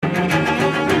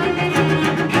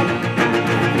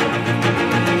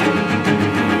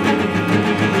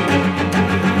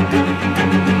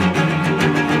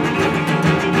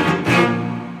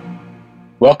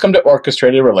Welcome to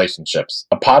Orchestrated Relationships,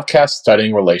 a podcast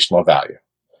studying relational value.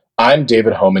 I'm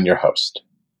David Homan, your host.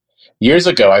 Years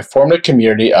ago, I formed a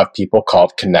community of people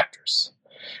called connectors.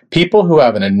 People who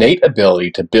have an innate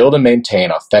ability to build and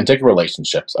maintain authentic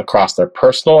relationships across their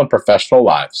personal and professional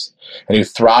lives, and who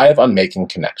thrive on making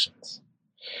connections.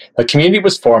 The community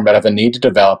was formed out of a need to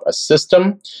develop a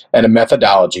system and a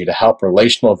methodology to help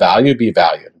relational value be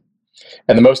valued.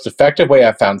 And the most effective way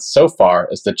I've found so far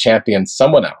is to champion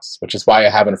someone else, which is why I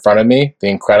have in front of me the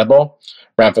incredible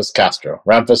Ramphis Castro.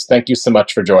 Ramphis, thank you so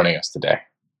much for joining us today.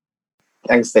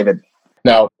 Thanks, David.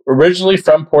 Now, originally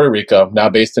from Puerto Rico, now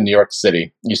based in New York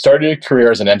City, you started your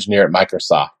career as an engineer at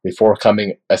Microsoft before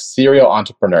becoming a serial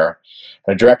entrepreneur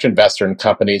and a direct investor in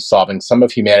companies solving some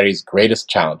of humanity's greatest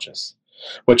challenges,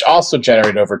 which also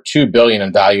generated over $2 billion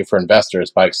in value for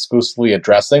investors by exclusively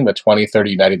addressing the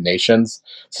 2030 United Nations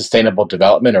Sustainable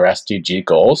Development or SDG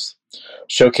goals,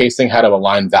 showcasing how to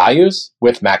align values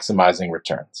with maximizing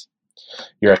returns.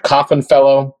 You're a Coffin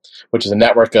Fellow, which is a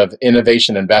network of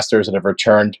innovation investors that have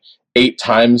returned 8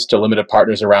 times to limited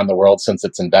partners around the world since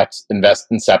its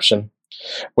inception,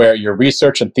 where your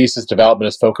research and thesis development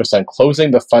is focused on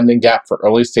closing the funding gap for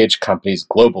early-stage companies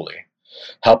globally,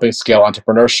 helping scale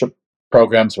entrepreneurship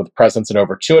programs with presence in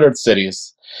over 200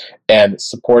 cities, and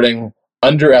supporting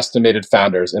underestimated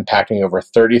founders, impacting over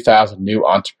 30,000 new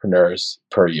entrepreneurs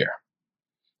per year.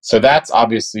 So that's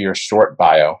obviously your short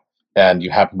bio, and you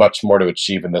have much more to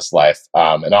achieve in this life.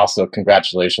 And also,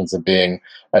 congratulations on being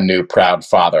a new proud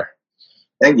father.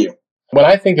 Thank you. When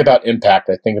I think about impact,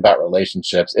 I think about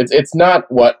relationships. It's not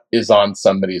what is on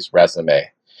somebody's resume.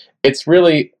 It's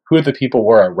really who the people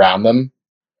were around them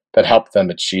that helped them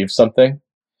achieve something.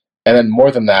 And then more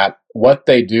than that, what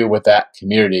they do with that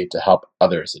community to help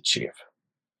others achieve.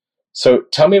 So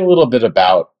tell me a little bit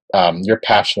about your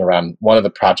passion around one of the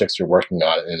projects you're working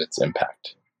on and its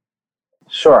impact.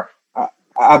 Sure.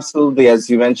 Absolutely. As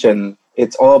you mentioned,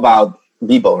 it's all about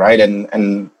people, right?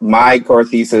 And my core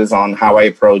thesis on how I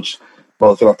approach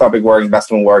both philanthropic work,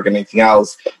 investment work, and anything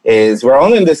else is we're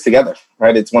all in this together,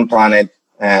 right? It's one planet,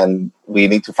 and we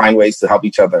need to find ways to help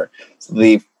each other. So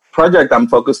the project I'm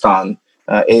focused on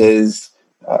is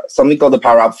something called the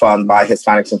Power Up Fund by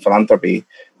Hispanics in Philanthropy.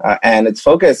 And its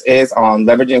focus is on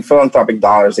leveraging philanthropic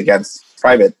dollars against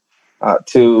private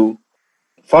to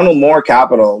funnel more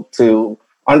capital to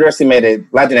underestimated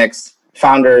Latinx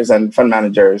founders and fund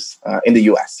managers in the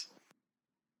U.S.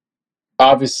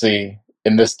 Obviously,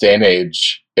 in this day and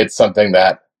age, it's something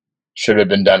that should have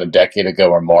been done a decade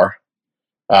ago or more.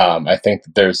 I think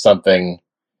that there's something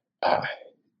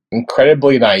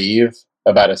incredibly naive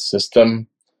about a system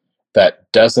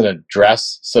that doesn't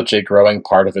address such a growing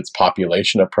part of its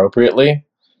population appropriately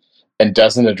and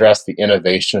doesn't address the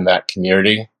innovation in that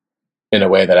community in a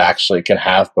way that actually can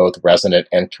have both resonant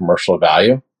and commercial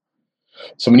value.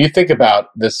 So when you think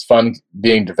about this fund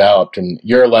being developed and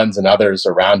your lens and others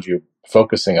around you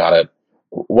focusing on it,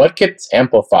 what gets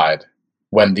amplified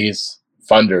when these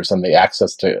funders and the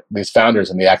access to these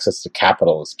founders and the access to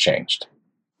capital is changed?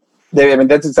 David, I mean,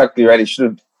 that's exactly right. It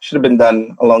should have been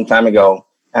done a long time ago.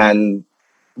 And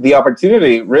the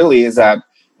opportunity really is that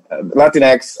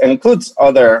Latinx, and includes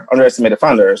other underestimated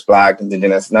founders, Black,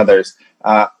 Indigenous, and others,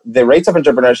 the rates of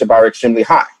entrepreneurship are extremely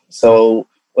high. So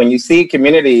when you see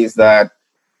communities that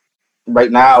right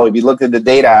now, if you look at the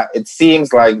data, it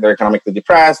seems like they're economically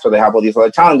depressed or they have all these other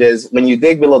challenges. When you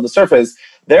dig below the surface,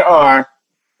 there are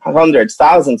hundreds,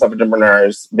 thousands of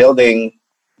entrepreneurs building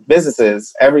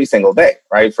businesses every single day,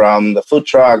 right? From the food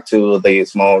truck to the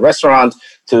small restaurant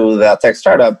to the tech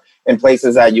startup in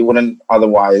places that you wouldn't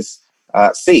otherwise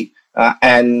see.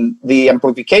 And the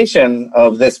amplification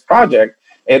of this project,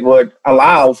 it would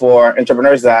allow for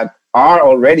entrepreneurs that are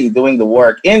already doing the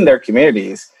work in their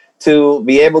communities to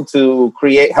be able to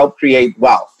help create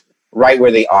wealth right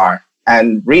where they are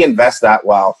and reinvest that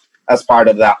wealth as part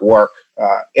of that work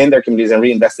in their communities and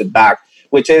reinvest it back,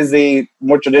 which is the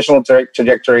more traditional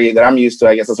trajectory that I'm used to,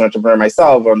 I guess, as an entrepreneur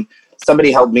myself.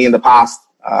 Somebody helped me in the past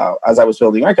as I was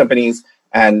building my companies,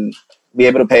 and be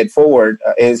able to pay it forward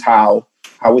is how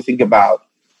we think about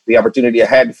the opportunity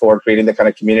ahead for creating the kind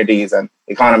of communities and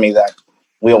economy that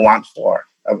we'll want for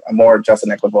a more just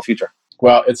and equitable future.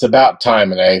 Well, it's about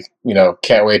time, and I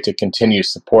can't wait to continue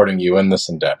supporting you in this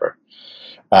endeavor.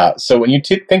 So when you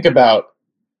think about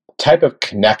the type of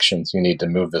connections you need to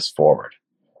move this forward,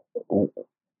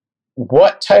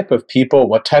 what type of people,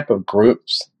 what type of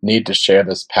groups need to share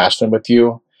this passion with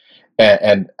you?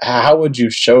 And how would you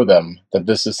show them that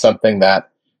this is something that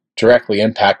directly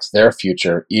impacts their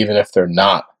future, even if they're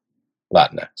not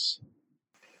Latinx?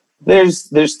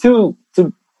 There's two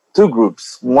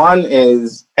groups. One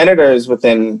is editors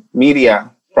within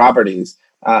media properties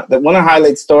that want to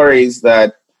highlight stories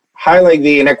that highlight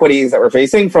the inequities that we're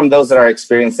facing from those that are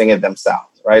experiencing it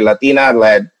themselves, right?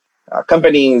 Latina-led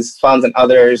companies, funds, and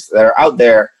others that are out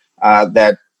there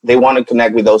that they want to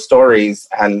connect with those stories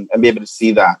and be able to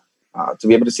see that, to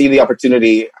be able to see the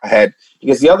opportunity ahead.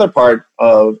 Because the other part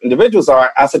of individuals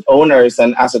are asset owners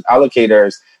and asset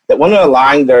allocators that want to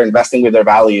align their investing with their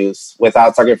values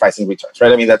without sacrificing returns,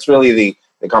 right? I mean, that's really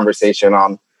the conversation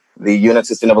on the UN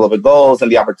Sustainable Development Goals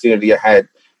and the opportunity ahead.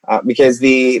 Because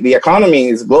the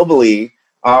economies globally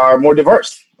are more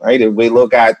diverse, right? If we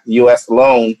look at the US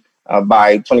alone,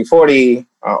 by 2040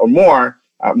 or more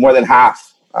than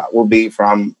half will be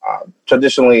from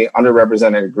traditionally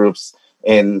underrepresented groups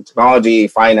in technology,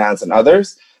 finance, and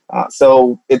others.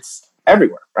 So it's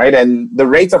everywhere, right? And the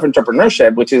rates of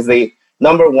entrepreneurship, which is the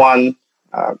number one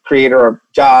creator of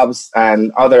jobs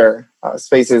and other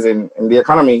spaces in the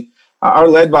economy, are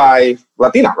led by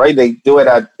Latina, right? They do it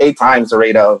at 8 times the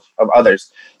rate of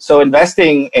others. So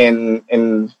investing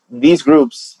in these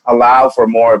groups allow for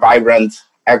more vibrant,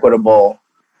 equitable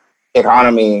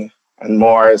economy and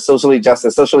more socially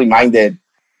justice, socially minded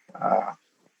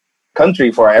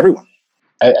country for everyone.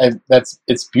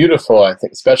 It's beautiful, I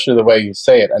think, especially the way you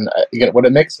say it. And again, what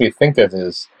it makes me think of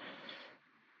is,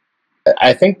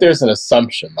 I think there's an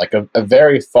assumption, like a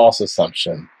very false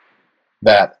assumption,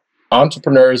 that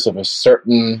entrepreneurs of a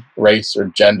certain race or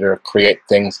gender create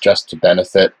things just to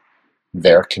benefit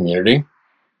their community.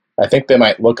 I think they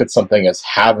might look at something as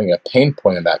having a pain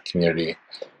point in that community,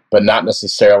 but not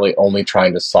necessarily only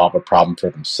trying to solve a problem for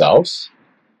themselves.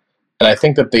 And I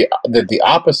think that the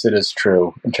opposite is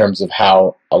true in terms of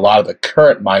how a lot of the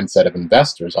current mindset of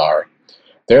investors are.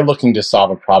 They're looking to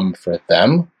solve a problem for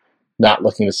them, not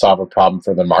looking to solve a problem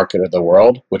for the market or the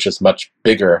world, which is much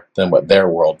bigger than what their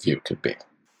worldview could be.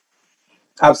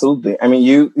 Absolutely. I mean,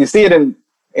 you see it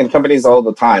in companies all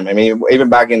the time. I mean, even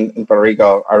back in Puerto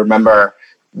Rico, I remember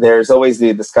there's always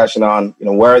the discussion on,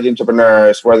 where are the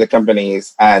entrepreneurs, where are the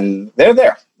companies, and they're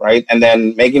there, right? And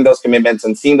then making those commitments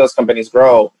and seeing those companies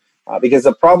grow, because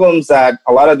the problems that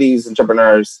a lot of these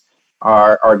entrepreneurs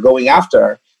are going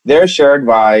after, they're shared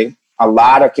by a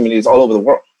lot of communities all over the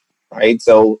world, right?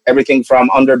 So everything from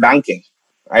underbanking,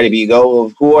 right? If you go,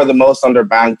 who are the most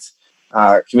underbanked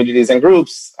communities and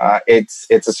groups, it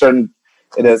is sort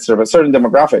of a certain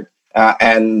demographic.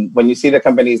 And when you see the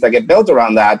companies that get built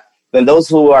around that, then those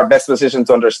who are best positioned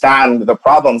to understand the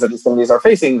problems that these communities are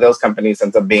facing, those companies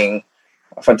end up being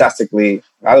fantastically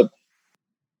valuable.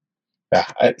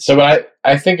 Yeah. So when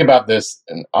I think about this,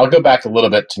 and I'll go back a little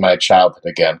bit to my childhood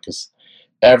again, because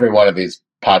every one of these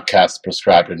podcasts,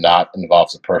 prescribed or not,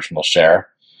 involves a personal share.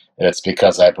 And it's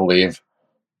because I believe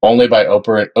only by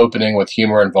opening with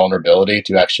humor and vulnerability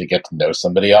do you actually get to know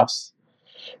somebody else.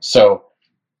 So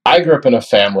I grew up in a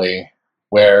family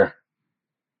where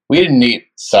we didn't eat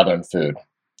Southern food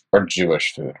or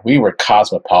Jewish food. We were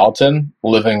cosmopolitan,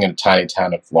 living in a tiny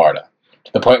town in Florida,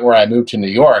 to the point where I moved to New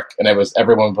York, and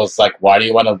everyone was like, "Why do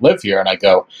you want to live here?" And I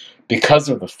go, "Because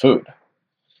of the food."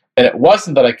 And it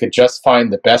wasn't that I could just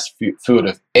find the best food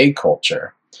of a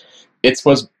culture. It's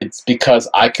because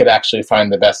I could actually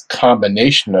find the best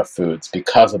combination of foods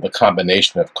because of the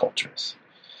combination of cultures.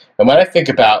 And when I think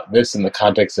about this in the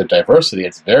context of diversity,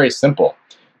 it's very simple.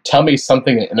 Tell me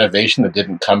something in innovation that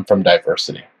didn't come from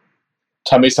diversity.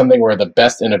 Tell me something where the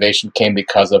best innovation came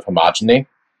because of homogeny.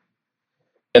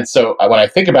 And so when I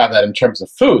think about that in terms of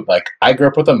food, like, I grew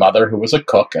up with a mother who was a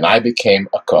cook, and I became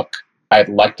a cook. I'd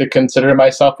like to consider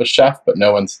myself a chef, but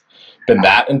no one's been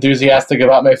that enthusiastic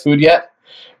about my food yet.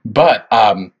 But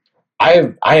I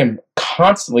am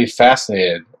constantly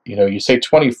fascinated. You say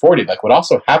 2040, like, what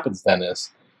also happens then is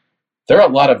there are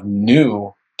a lot of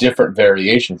new, different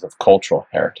variations of cultural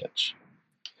heritage.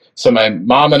 So my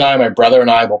mom and I, my brother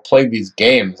and I will play these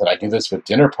games, and I do this with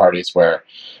dinner parties, where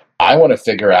I want to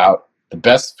figure out the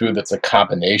best food that's a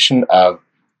combination of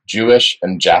Jewish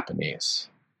and Japanese.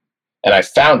 And I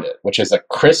found it, which is a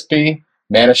crispy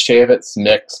Manischewitz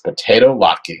mix potato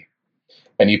laki.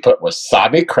 And you put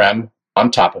wasabi creme on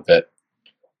top of it,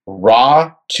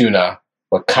 raw tuna,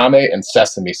 wakame, and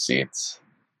sesame seeds,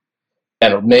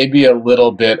 and maybe a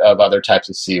little bit of other types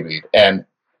of seaweed. And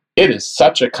it is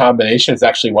such a combination. It's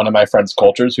actually one of my friend's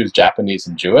cultures who's Japanese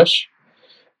and Jewish.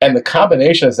 And the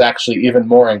combination is actually even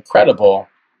more incredible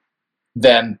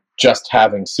than just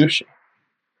having sushi.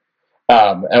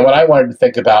 And when I wanted to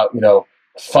think about,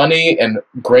 funny and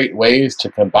great ways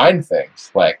to combine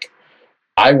things, like,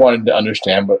 I wanted to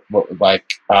understand what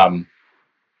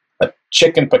a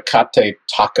chicken piccate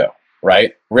taco,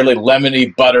 right? Really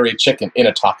lemony, buttery chicken in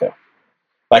a taco.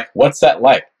 Like, what's that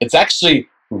like? It's actually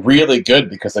really good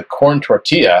because a corn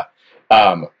tortilla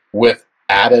with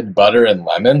added butter and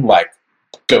lemon, like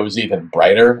goes even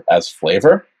brighter as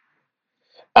flavor.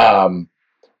 But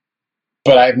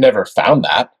I've never found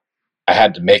that. I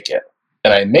had to make it.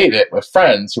 And I made it with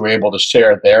friends who were able to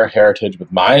share their heritage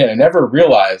with mine. And I never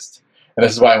realized, and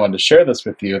this is why I wanted to share this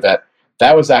with you, that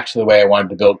that was actually the way I wanted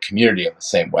to build community in the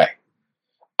same way.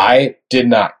 I did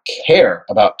not care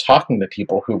about talking to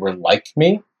people who were like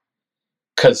me.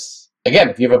 Because, again,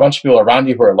 if you have a bunch of people around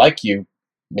you who are like you,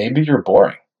 maybe you're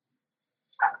boring.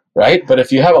 Right? But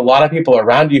if you have a lot of people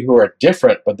around you who are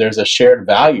different, but there's a shared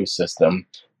value system,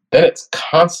 then it's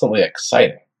constantly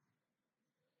exciting.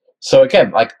 So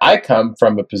again, like I come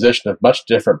from a position of much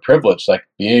different privilege, like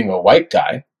being a white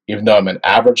guy, even though I'm an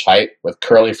average height with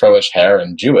curly froish hair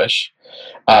and Jewish,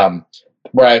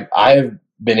 where I've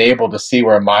been able to see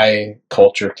where my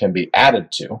culture can be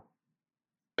added to,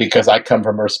 because I come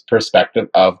from a perspective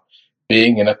of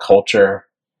being in a culture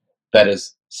that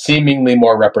is seemingly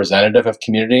more representative of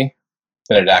community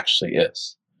than it actually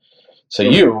is. So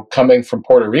you coming from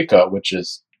Puerto Rico, which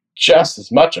is just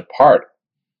as much a part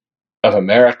of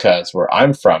America as where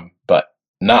I'm from, but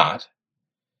not.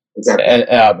 Exactly.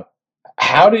 And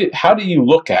how do you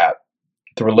look at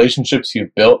the relationships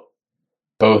you've built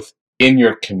both in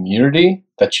your community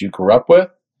that you grew up with,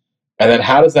 and then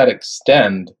how does that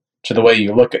extend to the way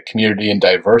you look at community and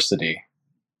diversity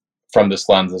from this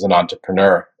lens as an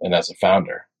entrepreneur and as a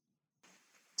founder?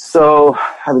 So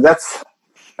that's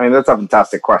a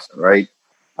fantastic question, right?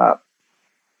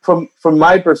 From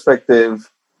my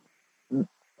perspective,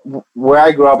 where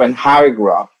I grew up and how I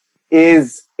grew up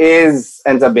is ends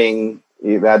up being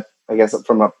that a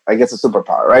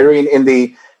superpower, right? In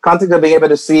the context of being able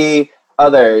to see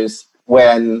others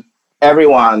when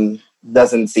everyone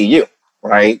doesn't see you,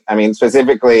 right? I mean,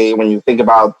 specifically when you think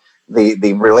about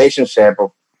the relationship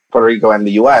of Puerto Rico and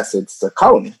the U.S., it's a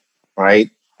colony, right?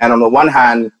 And on the one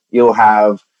hand, you'll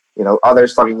have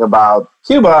others talking about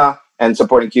Cuba and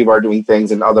supporting Cuba or doing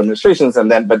things in other administrations,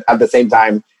 but at the same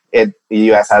time, the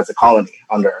U.S. has a colony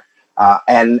under.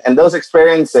 And those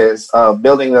experiences of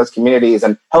building those communities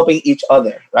and helping each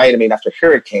other, right? I mean, after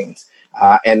hurricanes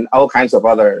and all kinds of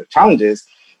other challenges,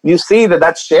 you see that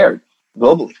that's shared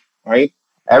globally, right?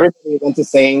 Everybody wants the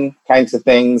same kinds of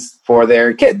things for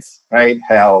their kids, right?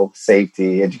 Health,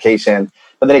 safety, education,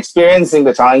 but then experiencing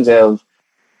the challenge of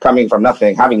coming from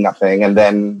nothing, having nothing, and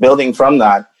then building from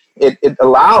that, it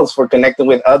allows for connecting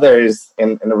with others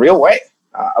in a real way,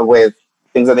 with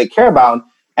things that they care about,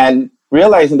 and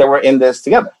realizing that we're in this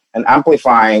together and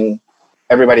amplifying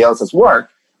everybody else's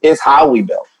work is how we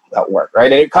build that work,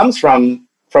 right? And it comes from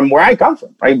where I come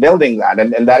from, right? Building that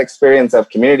and that experience of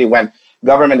community when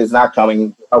government is not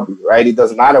coming to help you, right? It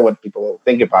doesn't matter what people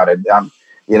think about it.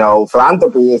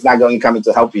 Philanthropy is not coming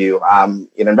to help you.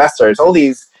 Investors, all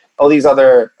these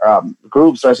other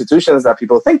groups or institutions that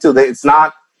people think to,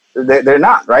 they're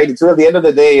not, right? So at the end of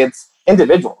the day, it's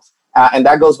individuals. And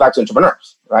that goes back to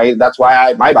entrepreneurs, right? That's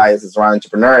why my bias is around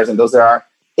entrepreneurs and those that are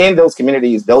in those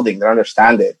communities building, they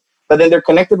understand it. But then they're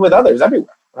connected with others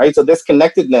everywhere, right? So this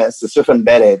connectedness is sort of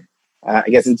embedded,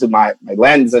 into my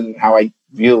lens and how I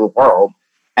view the world.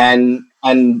 And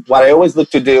what I always look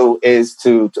to do is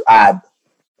to add,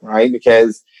 right?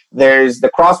 Because there's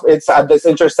it's at this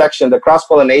intersection, the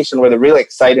cross-pollination where the really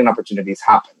exciting opportunities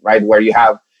happen, right? Where you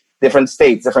have different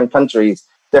states, different countries,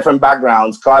 different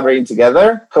backgrounds collaborating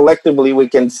together. Collectively, we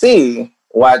can see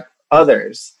what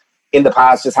others in the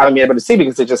past just haven't been able to see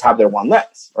because they just have their one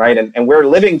lens, right? And we're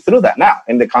living through that now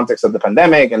in the context of the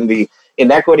pandemic and the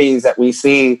inequities that we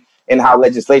see in how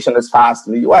legislation is passed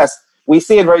in the US. We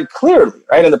see it very clearly,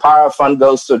 right? And the Power Up Fund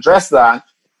goes to address that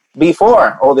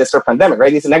before all this pandemic,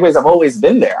 right? These inequities have always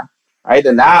been there, right?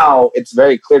 And now it's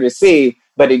very clear to see.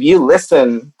 But if you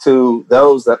listen to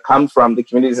those that come from the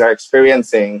communities that are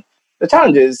experiencing the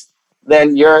challenges,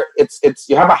 then you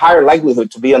have a higher likelihood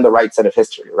to be on the right side of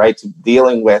history, right? To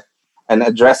dealing with and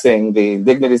addressing the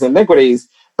indignities and iniquities,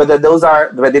 but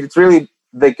it's really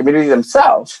the community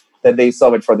themselves that they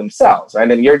solve it for themselves,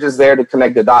 right? And you're just there to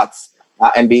connect the dots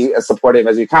and be as supportive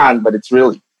as you can, but it's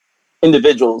really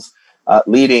individuals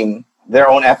leading their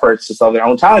own efforts to solve their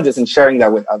own challenges and sharing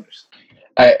that with others.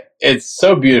 It's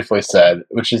so beautifully said,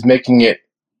 which is making it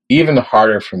even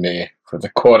harder for me for the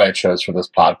quote I chose for this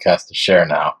podcast to share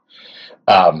now.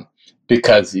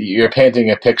 Because you're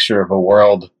painting a picture of a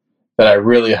world that I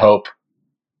really hope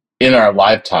in our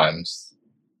lifetimes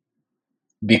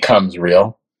becomes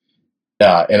real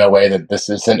in a way that this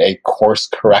isn't a course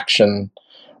correction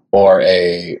or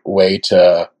a way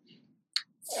to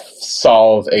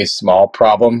solve a small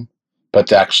problem, but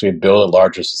to actually build a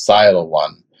larger societal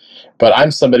one. But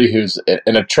I'm somebody who's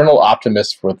an eternal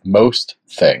optimist with most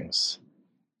things.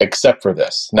 except for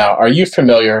this. Now, are you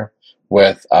familiar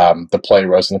with the play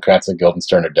Rosencrantz and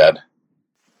Guildenstern Are Dead?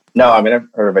 No, I mean, I've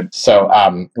heard of it. So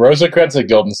Rosencrantz and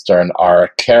Guildenstern are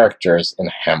characters in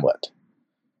Hamlet.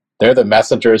 They're the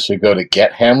messengers who go to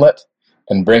get Hamlet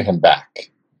and bring him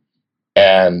back.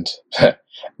 And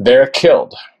they're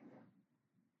killed.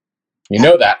 You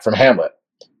know that from Hamlet.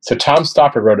 So Tom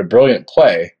Stoppard wrote a brilliant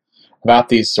play about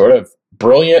these sort of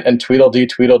brilliant and Tweedledee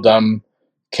Tweedledum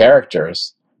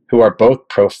characters who are both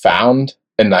profound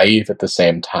and naive at the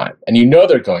same time. And you know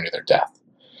they're going to their death.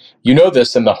 You know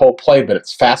this in the whole play, but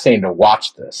it's fascinating to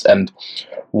watch this. And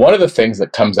one of the things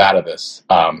that comes out of this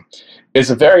is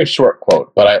a very short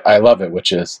quote, but I love it,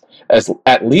 which is,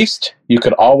 at least you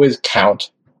could always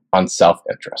count on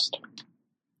self-interest.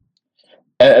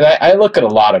 And I look at a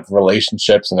lot of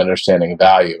relationships and understanding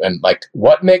value, and like,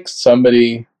 what makes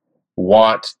somebody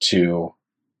want to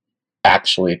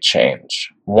actually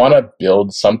change, want to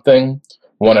build something,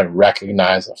 want to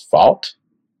recognize a fault?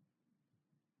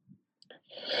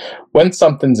 When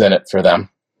something's in it for them.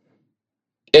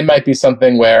 It might be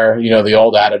something where, the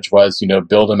old adage was,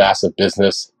 build a massive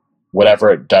business, whatever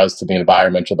it does to the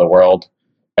environment or the world,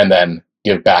 and then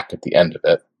give back at the end of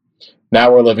it. Now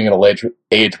we're living in an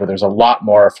age where there's a lot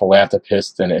more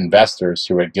philanthropists and investors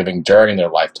who are giving during their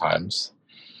lifetimes.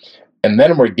 And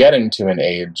then we're getting to an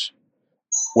age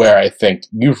where I think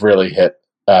you've really hit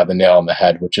the nail on the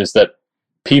head, which is that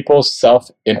people's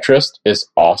self-interest is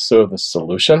also the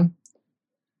solution.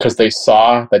 Because they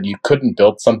saw that you couldn't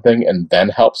build something and then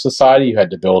help society. You had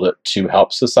to build it to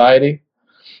help society.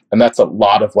 And that's a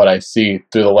lot of what I see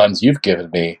through the lens you've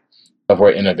given me of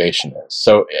where innovation is.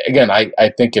 So again, I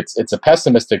think it's a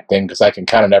pessimistic thing because I can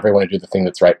count on everyone to do the thing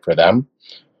that's right for them.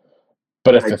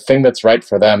 But if the thing that's right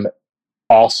for them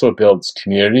also builds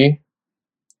community,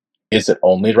 is it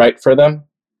only right for them?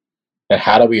 And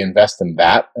how do we invest in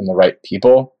that and the right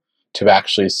people to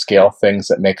actually scale things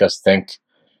that make us think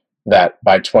that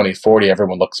by 2040,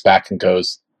 everyone looks back and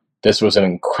goes, this was an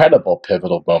incredible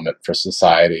pivotal moment for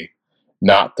society,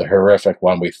 not the horrific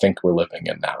one we think we're living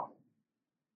in now.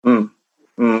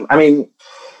 I mean,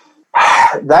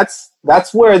 that's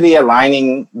where the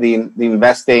aligning, the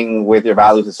investing with your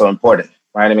values is so important,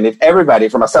 right? I mean, if everybody,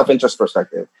 from a self-interest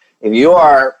perspective, if you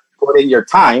are putting your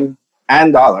time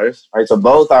and dollars, right, so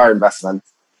both are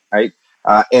investments, right,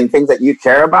 in things that you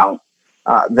care about,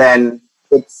 then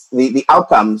it's the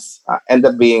outcomes end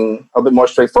up being a bit more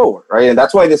straightforward, right? And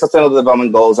that's why the Sustainable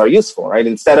Development Goals are useful, right?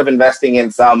 Instead of investing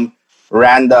in some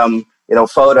random,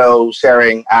 photo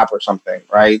sharing app or something,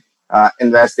 right?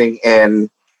 Investing in,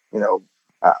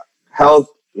 health,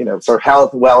 sort of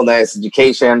health, wellness,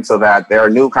 education, so that there are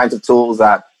new kinds of tools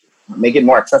that make it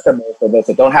more accessible for those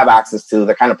that don't have access to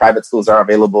the kind of private schools that are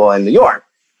available in New York.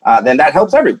 Then that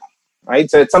helps everyone,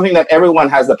 right? So it's something that everyone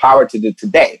has the power to do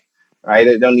today. Right?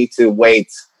 They don't need to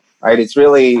wait, right? It's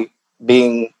really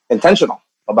being intentional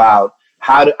about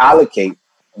how to allocate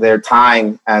their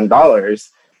time and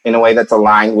dollars in a way that's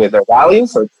aligned with their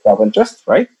values or self-interest,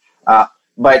 right?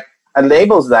 But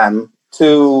enables them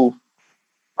to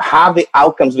have the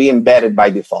outcomes be embedded by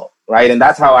default, right? And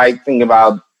that's how I think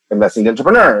about investing in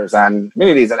entrepreneurs and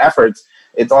communities and efforts.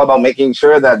 It's all about making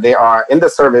sure that they are in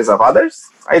the service of others,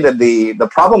 right? That the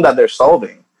problem that they're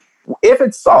solving, if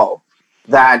it's solved,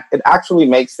 that it actually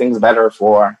makes things better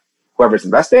for whoever's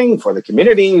investing, for the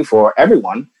community, for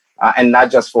everyone, and not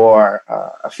just for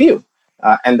a few.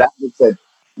 And that makes it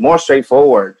more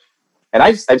straightforward. And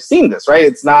I've seen this, right?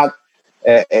 It's not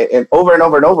over and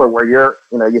over and over where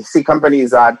you see companies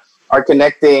that are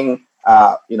connecting,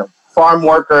 farm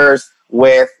workers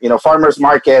with, farmers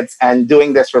markets and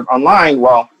doing this from online.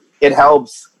 Well, it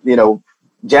helps,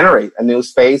 generate a new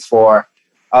space for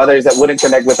others that wouldn't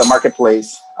connect with the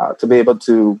marketplace to be able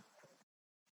to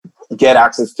get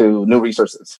access to new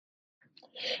resources.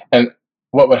 And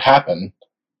what would happen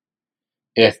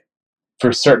if,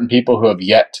 for certain people who have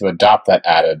yet to adopt that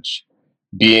adage,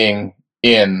 being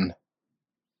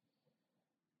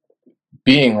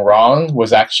wrong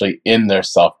was actually in their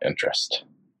self-interest?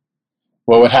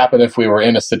 What would happen if we were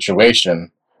in a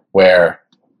situation where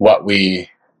what we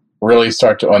really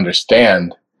start to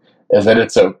understand is that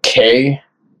it's okay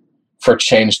for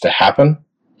change to happen,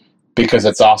 because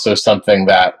it's also something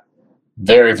that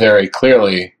very, very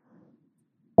clearly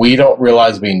we don't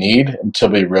realize we need until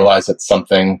we realize it's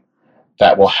something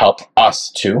that will help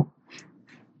us too.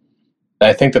 And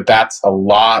I think that that's a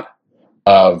lot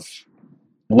of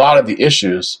the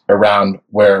issues around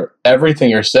where everything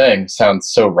you're saying sounds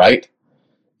so right,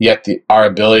 yet our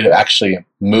ability to actually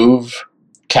move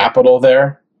capital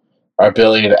there, our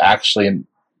ability to actually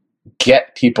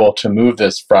get people to move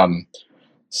this from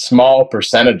small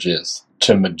percentages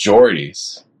to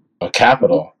majorities of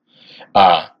capital,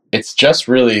 it's just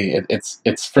really,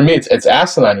 it's for me, it's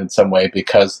asinine in some way,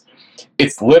 because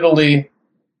it's literally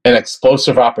an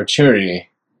explosive opportunity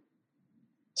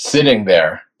sitting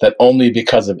there that only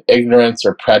because of ignorance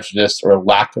or prejudice or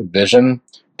lack of vision,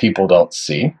 people don't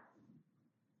see.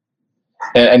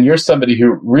 And you're somebody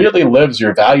who really lives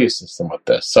your value system with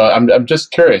this. So I'm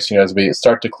just curious, as we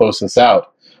start to close this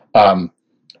out,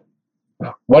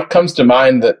 what comes to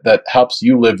mind that helps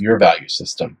you live your value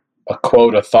system? A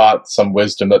quote, a thought, some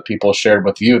wisdom that people shared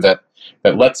with you that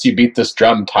lets you beat this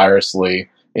drum tirelessly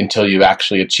until you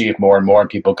actually achieve more and more, and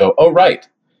people go, oh, right,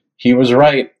 he was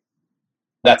right.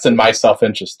 That's in my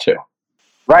self-interest too.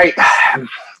 Right.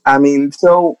 I mean,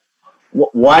 so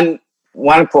one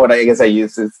quote I guess I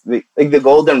use is the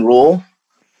golden rule,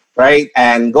 right?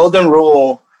 And golden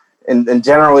rule and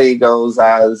generally goes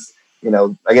as,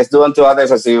 I guess, do unto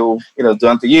others as you do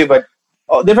unto you. But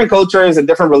different cultures and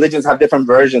different religions have different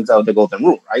versions of the golden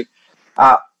rule, right?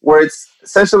 Where it's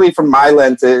essentially, from my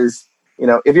lens, is,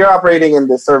 if you're operating in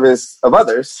the service of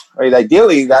others, right?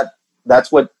 Ideally,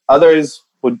 that's what others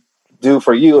would do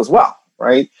for you as well,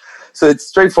 right? So it's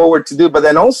straightforward to do. But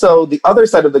then also the other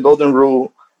side of the golden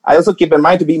rule, I also keep in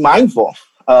mind to be mindful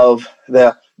of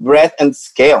the breadth and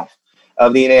scale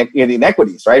of the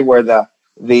inequities, right? Where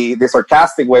the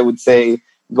sarcastic way would say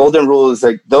golden rule is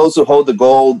like those who hold the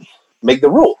gold make the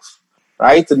rules,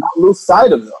 right? To not lose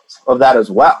sight of that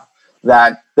as well.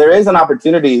 That there is an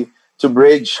opportunity to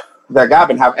bridge that gap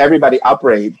and have everybody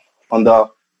operate on the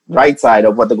right side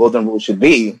of what the golden rule should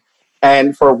be.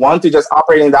 And for one to just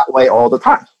operate in that way all the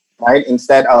time, right?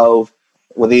 Instead of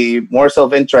with the more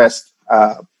self-interest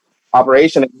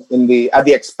operation at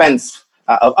the expense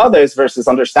of others, versus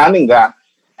understanding that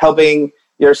helping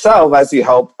yourself as you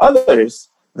help others,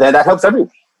 then that helps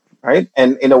everyone, right?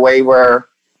 And in a way where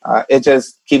it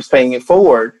just keeps paying it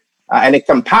forward and it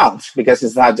compounds, because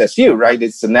it's not just you, right?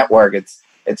 It's the network.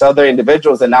 It's other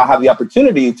individuals that now have the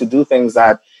opportunity to do things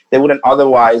that they wouldn't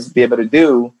otherwise be able to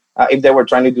do if they were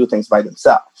trying to do things by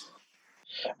themselves.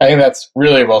 I think that's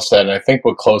really well said, and I think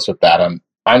we'll close with that.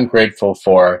 I'm grateful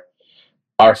for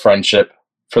our friendship,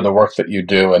 for the work that you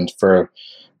do, and for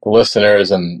the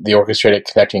listeners and the Orchestrated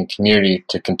Connecting community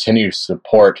to continue to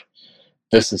support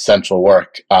this essential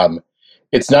work.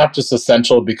 It's not just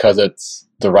essential because it's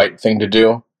the right thing to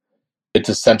do. It's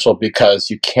essential because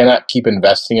you cannot keep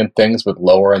investing in things with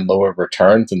lower and lower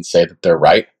returns and say that they're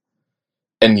right,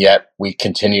 and yet we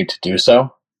continue to do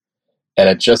so. And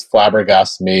it just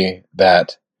flabbergasts me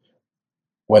that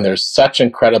when there's such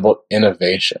incredible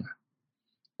innovation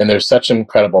and there's such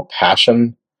incredible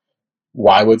passion,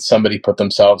 why would somebody put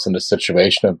themselves in a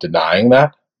situation of denying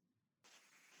that?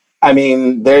 I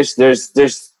mean, there's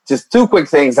just two quick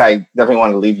things I definitely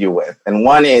want to leave you with. And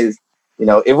one is,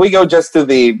 if we go just to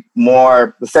the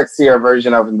sexier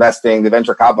version of investing, the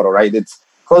venture capital, right? It's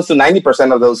close to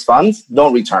 90% of those funds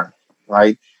don't return,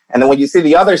 right? And then when you see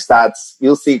the other stats,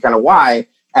 you'll see kind of why.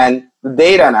 And the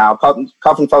data now,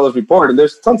 Kauffman Fellows report, and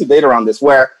there's tons of data around this,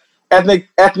 where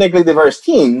ethnically diverse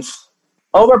teams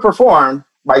overperform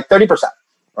by 30%,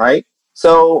 right?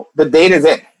 So the data is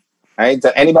in, right?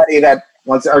 So anybody that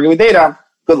wants to argue with data,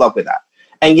 good luck with that.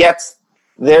 And yet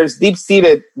there's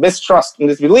deep-seated mistrust and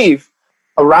disbelief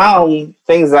around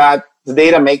things that the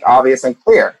data make obvious and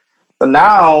clear. So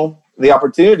now the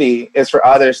opportunity is for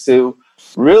others to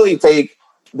really take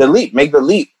the leap, make the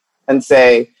leap, and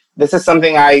say, this is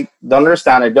something I don't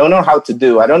understand. I don't know how to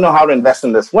do. I don't know how to invest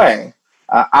in this way.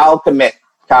 I'll commit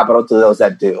capital to those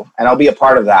that do. And I'll be a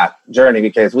part of that journey,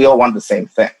 because we all want the same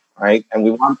thing, right? And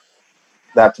we want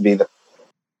that to be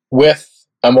With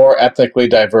a more ethnically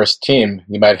diverse team,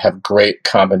 you might have great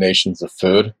combinations of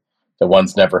food that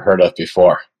one's never heard of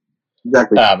before.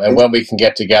 Exactly. And when we can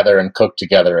get together and cook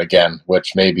together again,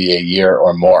 which may be a year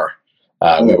or more,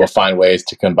 we will find ways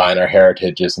to combine our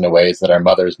heritages in ways that our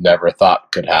mothers never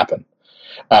thought could happen.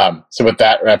 So with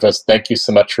that, Ramphis, thank you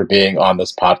so much for being on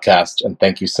this podcast, and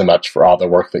thank you so much for all the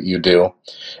work that you do.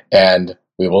 And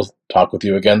we will talk with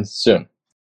you again soon.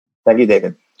 Thank you,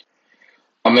 David.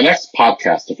 On the next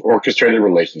podcast of Orchestrated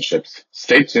Relationships,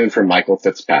 stay tuned for Michael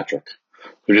Fitzpatrick,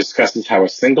 who discusses how a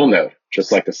single note,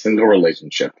 just like a single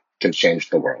relationship, can change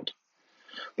the world.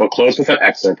 We'll close with an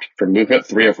excerpt from Movement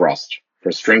 3 of Rust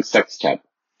for string sextet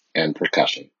and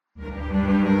percussion.